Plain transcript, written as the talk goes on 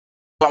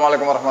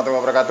Assalamualaikum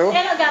warahmatullahi wabarakatuh.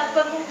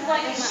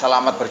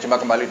 Selamat berjumpa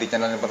kembali di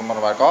channel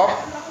Warkop.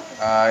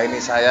 Ini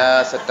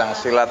saya sedang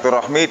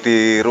silaturahmi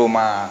di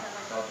rumah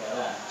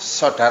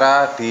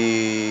saudara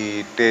di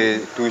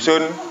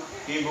dusun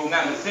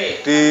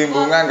di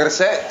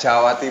Bunga-Gresik,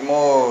 Jawa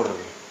Timur.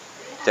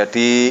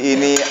 Jadi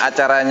ini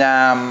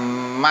acaranya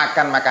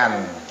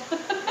makan-makan.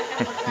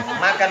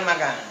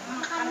 Makan-makan.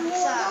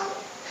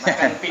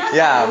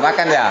 Ya,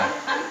 makan ya.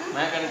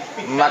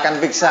 Makan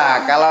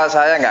pizza. Kalau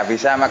saya nggak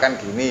bisa makan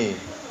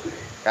gini,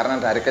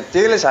 karena dari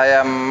kecil saya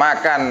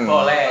makan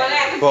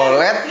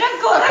bolet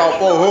atau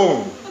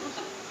pohong.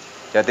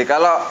 Jadi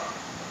kalau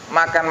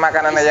makan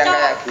makanan yang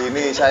kayak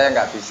gini saya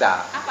nggak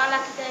bisa.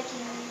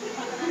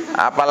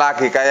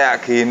 Apalagi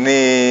kayak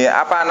gini.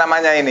 Apa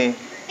namanya ini?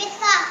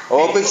 Pizza.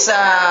 Oh,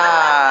 pizza.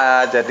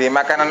 Jadi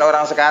makanan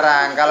orang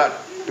sekarang. Kalau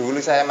dulu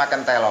saya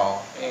makan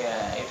telo.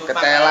 Iya, itu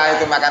Ketela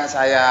itu makan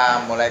saya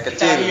mulai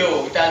kecil.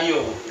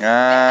 Italio.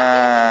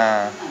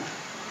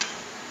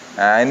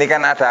 Nah, ini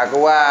kan ada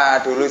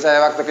aqua. Dulu saya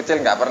waktu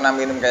kecil nggak pernah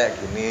minum kayak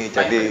gini.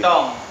 Jadi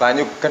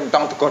banyak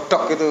gentong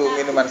digodok itu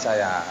minuman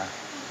saya.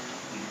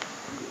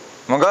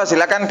 Monggo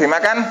silakan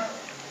dimakan.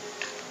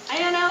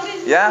 Ayo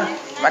Naurin. Ya,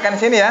 makan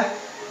sini ya.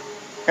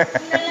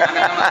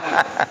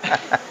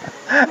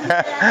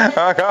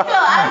 Monggo.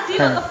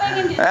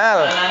 Al,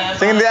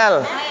 sing ndi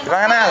Al?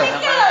 Dimangan Al.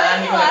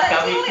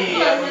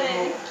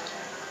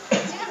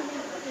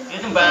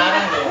 Itu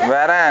barang loh.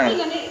 Barang.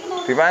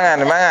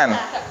 Dimangan.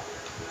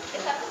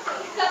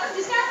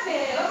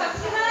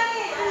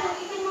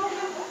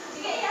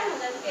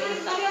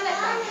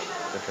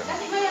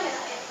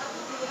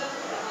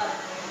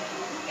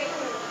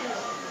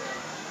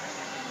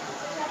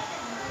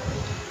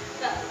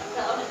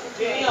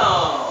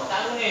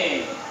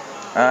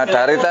 Nah,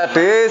 dari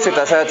tadi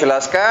sudah saya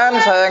jelaskan,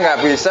 saya nggak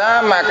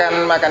bisa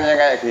makannya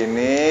kayak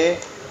gini.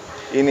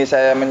 Ini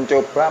saya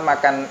mencoba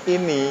makan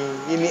ini.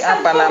 Ini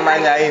apa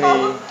namanya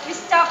ini?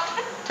 Piscok.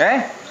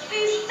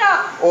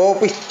 Piscok. Oh,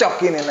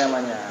 piscok ini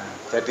namanya.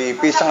 Jadi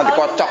pisang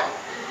dikocok.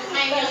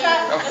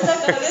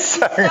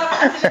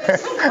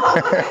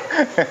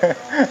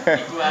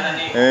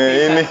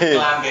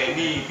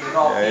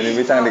 Ini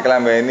pisang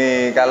dikelambe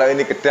ini. Kalau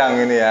ini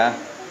gedang ini ya.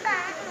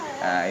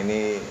 Nah,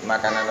 ini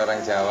makanan orang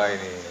Jawa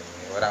ini.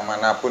 Orang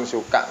manapun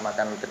suka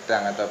makan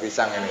gedang atau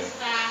pisang ini.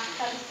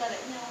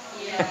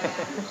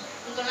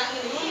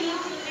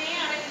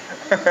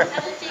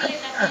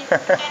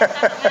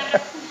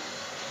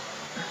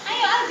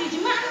 Ayo Aldi, di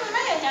mana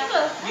ya?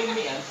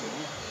 Ini ya.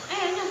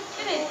 Ayo,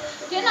 sini.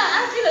 Dia nak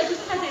Aldi lagi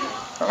ke sini.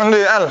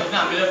 Endi Al?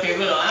 Ngambil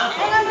dewe loh, Al.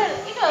 Ayo ngambil.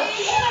 Itu.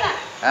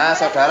 Nah,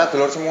 saudara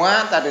dulur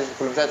semua, tadi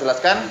sebelum saya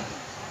jelaskan,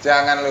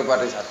 jangan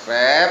lupa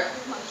di-subscribe,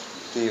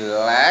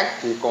 di-like,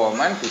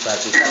 di-komen,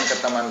 dibagikan ke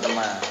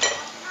teman-teman.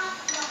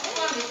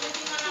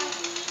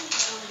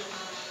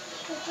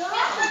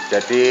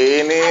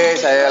 Jadi ini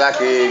saya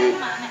lagi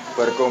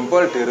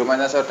berkumpul di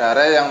rumahnya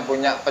saudara yang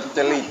punya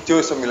pecel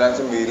hijau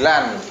 99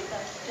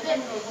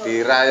 di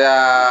Raya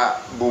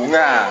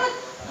Bunga.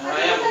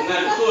 Raya Bunga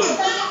betul.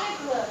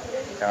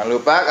 Jangan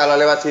lupa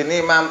kalau lewat sini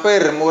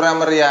mampir, murah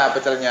meriah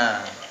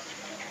pecelnya.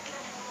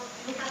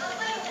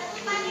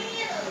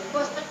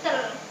 Bos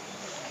pecel.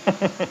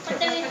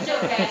 Pecel hijau,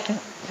 guys.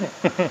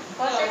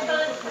 Bos pecel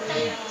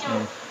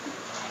hijau.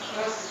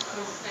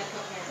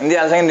 Endi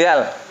Al, sing endi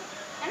Al?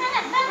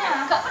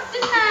 Enggak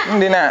pedes nak.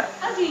 Endi nak?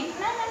 Aldi,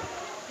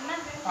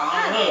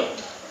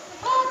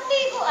 roti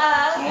ku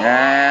Al.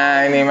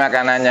 Nah, ini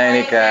makanannya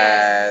ini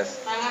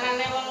guys.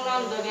 Panganane wong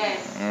Londo,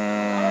 guys.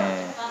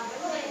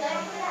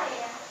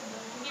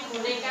 Ini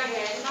boneka,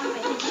 guys.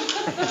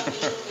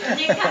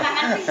 Ini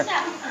kalangan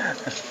pisang.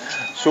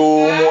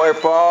 Sumu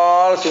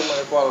epol.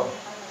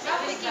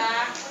 Bisa.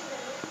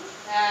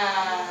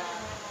 Nah,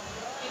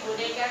 ini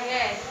boneka,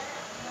 guys.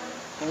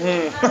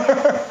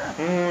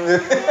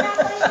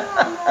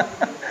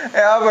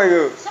 Apa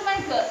itu?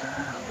 Sampai enggak?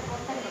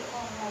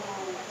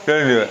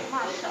 Dendi.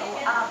 Masya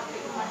Allah.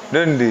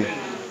 Dendi.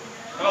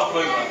 Kalau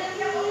boleh.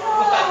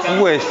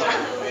 Wes.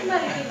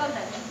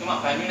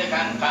 Cuma banyune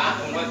kan Pak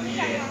Agung kok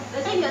piye.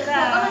 Saya enggak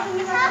suka kalau sing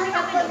misalnya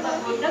kate ndok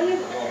gondang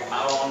itu.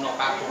 Kalau ono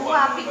kaku.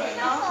 Apik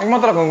no. Ini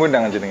motor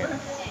gondang jenenge.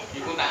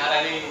 Iku tak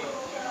arani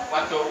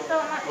waduh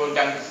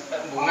gondang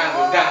bunga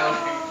gondang.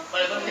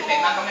 Kalau itu titik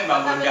makame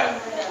Bang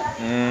Gondang.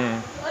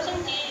 Oh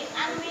sing di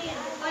ami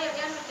koyo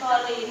kan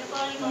koli.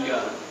 Iya.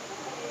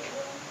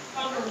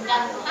 Kalau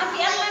gondang. Tapi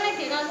apa nek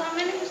dino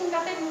sampeyan iku sing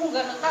kate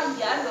munggah nang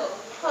tanjakan lho.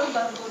 Kalau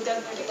Bang Gondang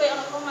jadi koyo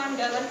ono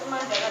pemandangan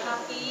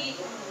api.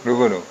 Lho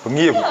ngono,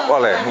 bengi ya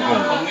oleh.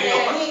 Bengi yo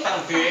peteng,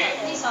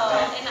 Dik. Iso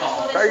enak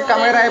sore. Kayak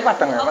kamerae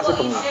padang ya, masih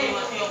bengi.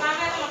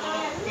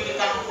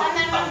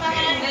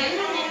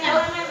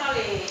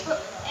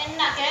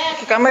 Enak ya.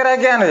 Kamera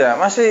iki anu ya,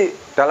 masih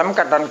dalam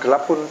keadaan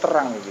gelap pun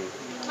terang iki.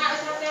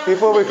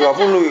 Tipe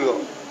W20 iki kok.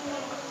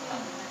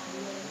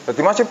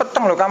 Jadi masih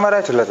peteng lho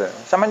kamera jelas ya.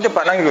 Sampeyan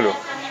coba nang iku lho.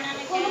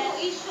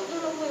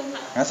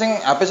 Nah sing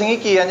HP sing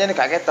iki anjene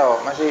gak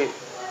ketok, masih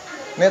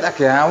net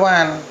agak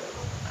awan.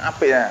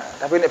 Apik ya,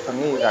 tapi nek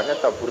bengi gak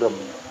ketok burem.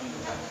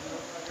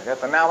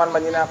 Katanya awan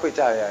banjir apik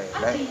cahaya.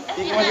 Nah,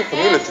 iki masih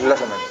bengi lho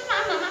jelas sama.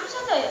 Mak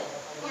soto ya?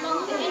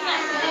 Ngomong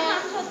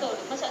enak soto,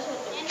 masak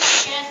soto.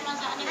 Kayak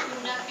masakane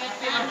bunda kayak.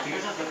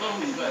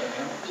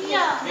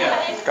 Iya.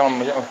 Kamu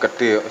masih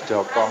gede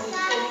Joko.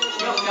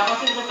 Yo, jangan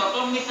sih soto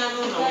tumis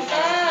aku lho.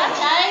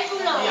 Ajae ku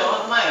lho. Iya,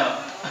 omah ya.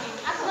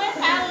 Aku kan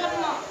kalem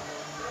kok.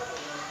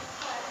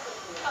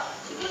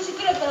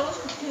 Sikil-sikil terus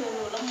gede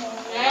lho lemu.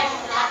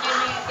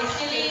 Lakene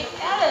kecil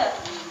ada.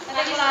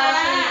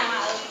 Kalkulasi.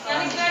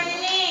 Kalkulasi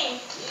ini.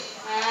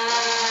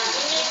 Nah,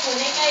 ini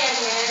boneka ya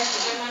guys,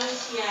 bukan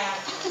manusia.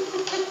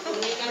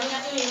 Bonekanya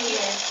tuh ini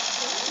ya.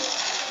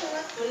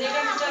 Boneka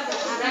bisa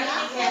bergerak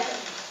ini guys.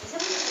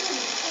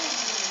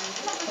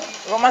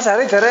 Kok Mas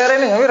Hari jare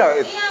ini piro?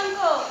 Iya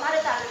engko, mari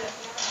tak.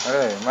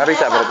 Mari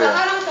sak berarti ya.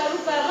 Orang baru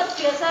banget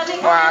biasane.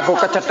 Wah, aku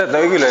kecetet lho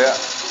iki lho ya.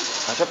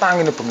 Aja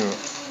tangin bengi.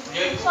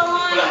 Ya,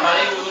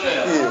 bolak-balik ngono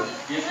ya. Iya.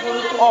 Ya ngono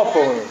tuh. Opo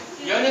ngono?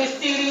 Ya ning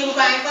stiri ngono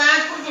kae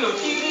pas iki lho,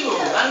 stiri lho.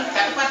 Kan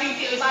gak pati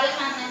iki Balik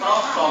maneh.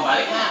 terus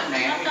balik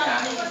maneh bisa.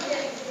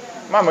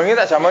 Mambengi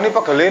tak jamani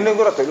pegelene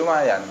ku rada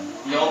lumayan.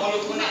 Ya ngono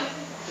ku nek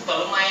sudah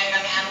lumayan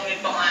kan nek anu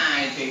etok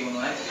ae sih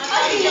ngono ae.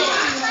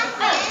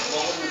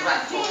 Wong murah.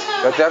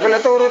 Dadi aku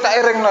lek turu tak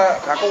iring lho,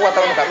 aku kuat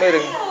tahun gak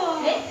miring.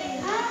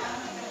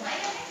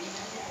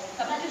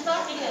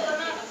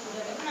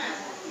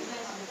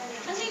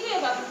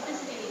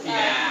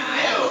 Ya,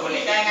 ayo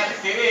boneka yang ngasih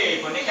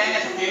dhewe, boneka yang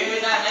ngasih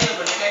dhewe kan. Ayo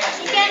boneka yang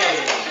ngasih dhewe.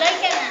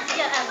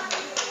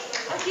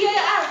 Iya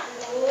ya, Al.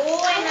 Oh,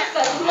 enak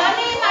banget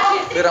nih,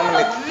 Mas. Pirang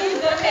menit?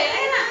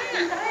 Enak.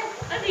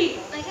 Tadi.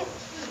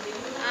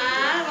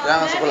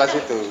 Yang sebelah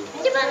situ.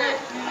 Di mana?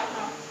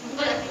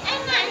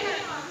 Enak.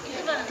 Itu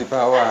mana? Di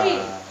bawah.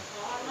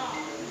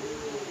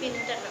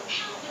 Pinter.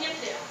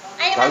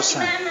 Ayo Gak Mas,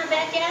 usah. gimana?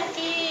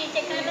 Hati-hati,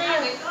 cek dulu.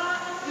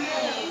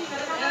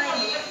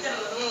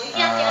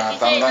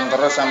 Tonton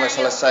terus sampai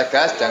selesai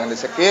guys, jangan di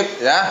skip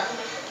ya.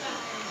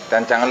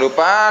 Dan jangan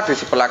lupa di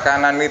sebelah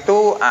kanan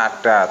itu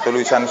ada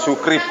tulisan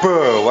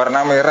Sukribe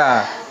warna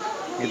merah.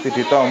 Itu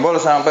ditombol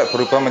sampai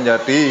berubah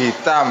menjadi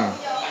hitam.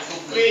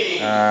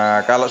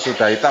 Nah, kalau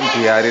sudah hitam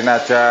biarin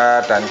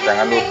aja dan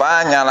jangan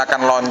lupa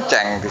nyalakan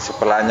lonceng di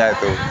sebelahnya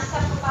itu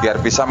biar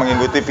bisa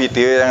mengikuti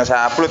video yang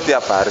saya upload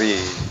tiap hari.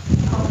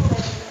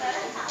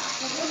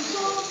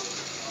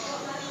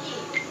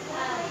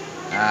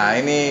 Nah,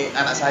 ini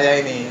anak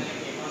saya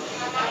ini.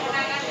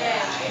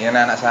 Ini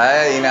anak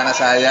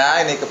saya,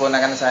 ini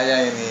keponakan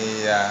saya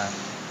ini ya.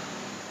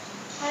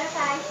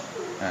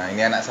 Nah,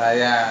 ini anak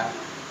saya,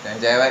 yang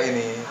cewek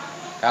ini.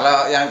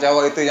 Kalau yang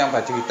cowok itu yang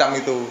baju hitam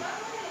itu.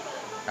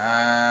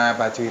 Nah,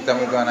 baju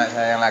hitam itu anak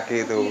saya yang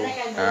laki itu.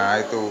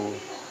 Nah, itu.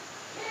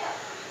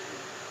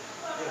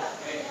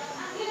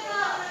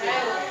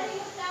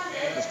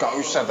 Terus gak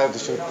usah tadi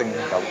syuting,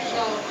 gak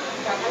usah.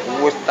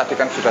 Wes tadi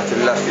kan sudah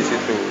jelas di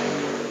situ.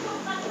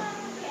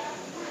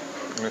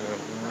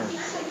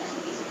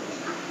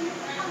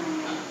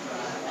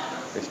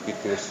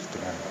 Video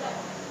dengan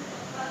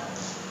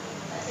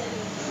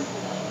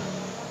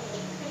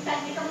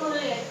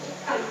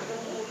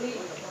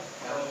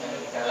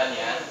Jalan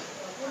ya.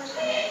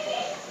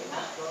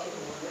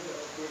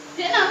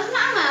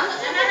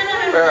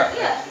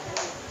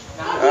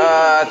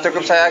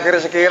 Cukup saya akhiri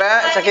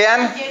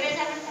sekian.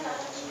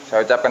 Saya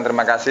ucapkan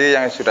terima kasih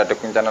yang sudah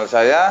dukung channel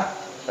saya.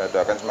 Saya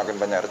doakan semakin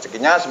banyak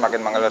rezekinya, semakin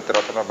mengalir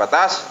terus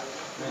batas.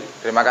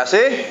 Terima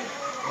kasih.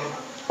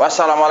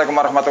 Wassalamualaikum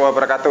warahmatullahi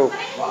wabarakatuh.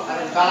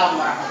 Waalaikumsalam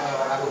warahmatullahi wabarakatuh.